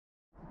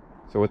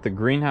So with the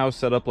greenhouse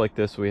set up like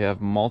this, we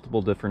have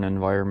multiple different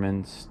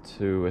environments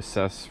to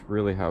assess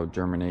really how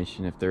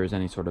germination, if there is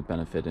any sort of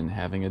benefit in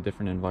having a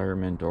different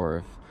environment, or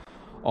if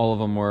all of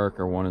them work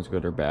or one is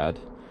good or bad.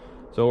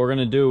 So what we're going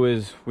to do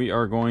is we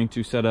are going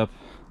to set up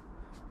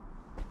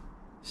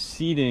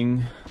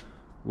seeding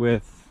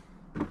with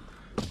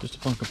just a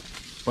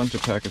bunch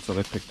of packets that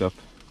I picked up.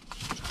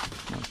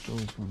 Oh,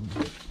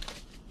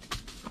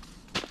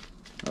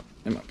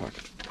 in my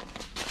pocket.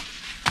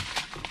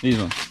 These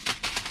ones.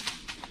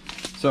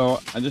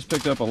 So I just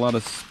picked up a lot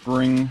of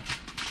spring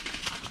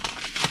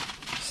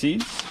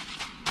seeds.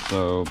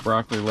 So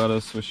broccoli,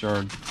 lettuce, Swiss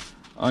chard,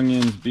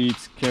 onions,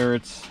 beets,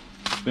 carrots,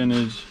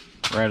 spinach,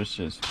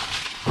 radishes.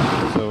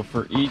 So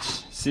for each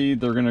seed,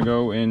 they're going to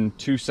go in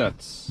 2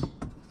 sets.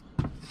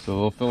 So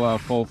they'll fill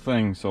out full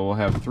thing. So we'll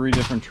have 3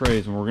 different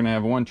trays, and we're going to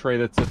have one tray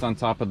that sits on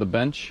top of the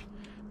bench.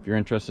 If you're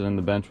interested in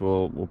the bench,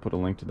 we'll put a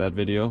link to that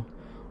video.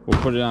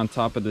 We'll put it on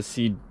top of the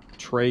seed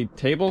tray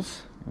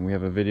tables, and we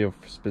have a video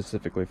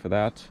specifically for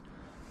that.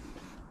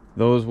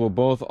 Those will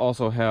both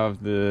also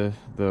have the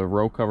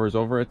row covers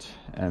over it,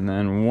 and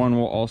then one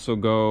will also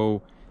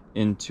go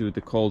into the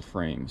cold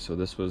frame. So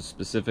this was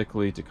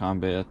specifically to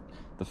combat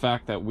the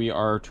fact that we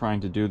are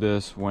trying to do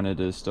this when it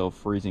is still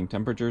freezing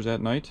temperatures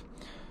at night.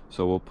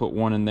 So we'll put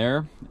one in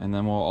there, and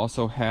then we'll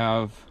also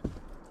have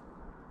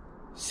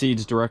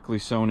seeds directly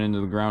sown into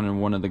the ground in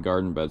one of the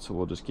garden beds. So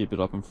we'll just keep it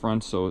up in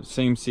front. So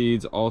same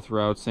seeds all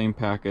throughout, same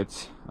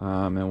packets,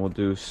 and we'll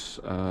do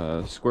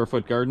square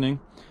foot gardening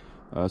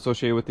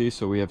associated with these.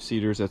 So we have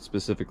seeders that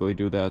specifically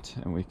do that,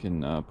 and we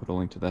can put a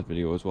link to that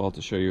video as well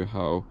to show you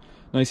how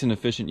nice and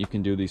efficient you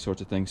can do these sorts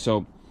of things.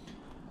 So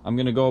I'm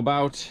going to go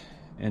about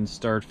and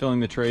start filling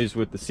the trays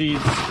with the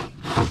seeds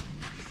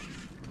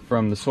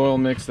from the soil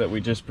mix that we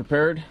just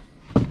prepared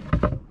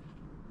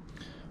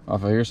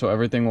off of here. So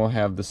everything will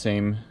have the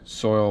same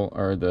soil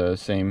or the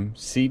same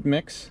seed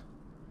mix,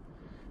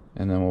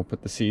 and then we'll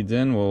put the seeds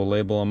in, we'll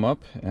label them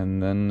up,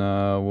 and then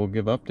we'll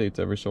give updates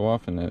every so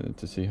often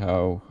to see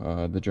how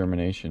the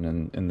germination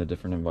and in the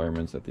different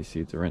environments that these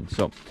seeds are in.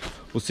 So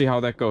we'll see how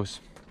that goes.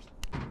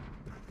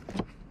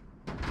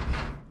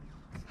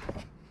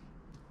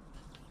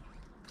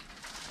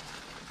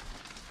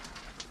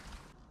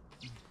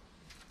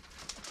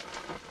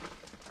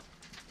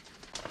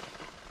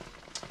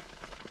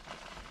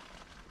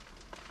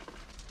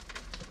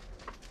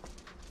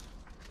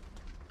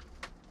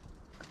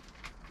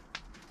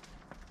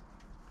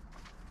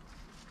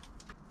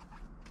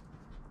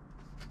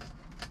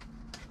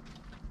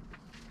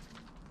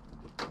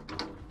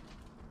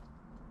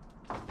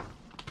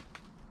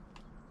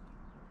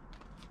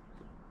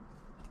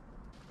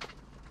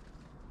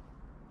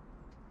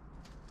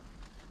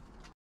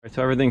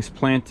 So everything's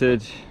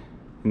planted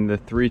in the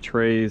 3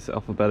 trays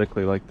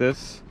alphabetically like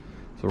this.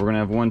 So we're going to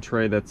have one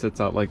tray that sits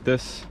out like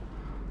this,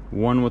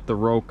 one with the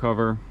row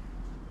cover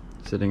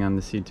sitting on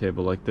the seed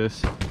table like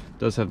this. It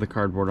does have the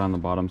cardboard on the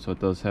bottom, so it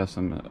does have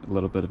a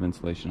little bit of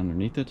insulation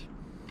underneath it.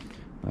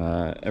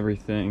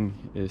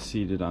 Everything is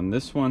seated on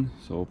this one,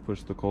 so we'll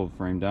push the cold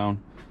frame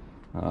down,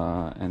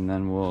 and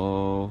then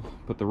we'll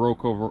put the row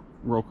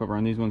cover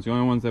on these ones. The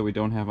only ones that we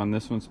don't have on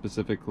this one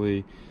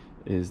specifically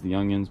is the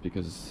onions,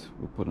 because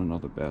we'll put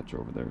another batch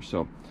over there.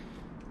 So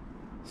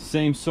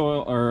same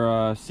soil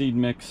or seed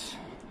mix,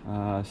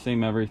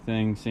 same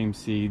everything, same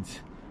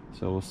seeds.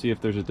 So we'll see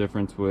if there's a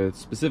difference with,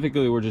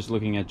 specifically we're just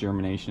looking at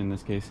germination in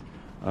this case,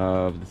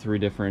 of the 4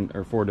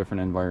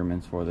 different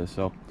environments for this.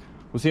 So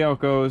we'll see how it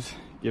goes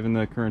given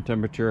the current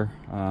temperature.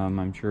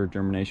 I'm sure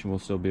germination will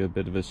still be a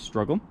bit of a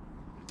struggle,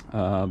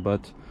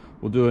 but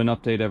we'll do an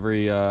update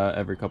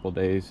every couple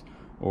days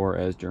or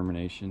as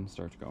germination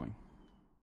starts going.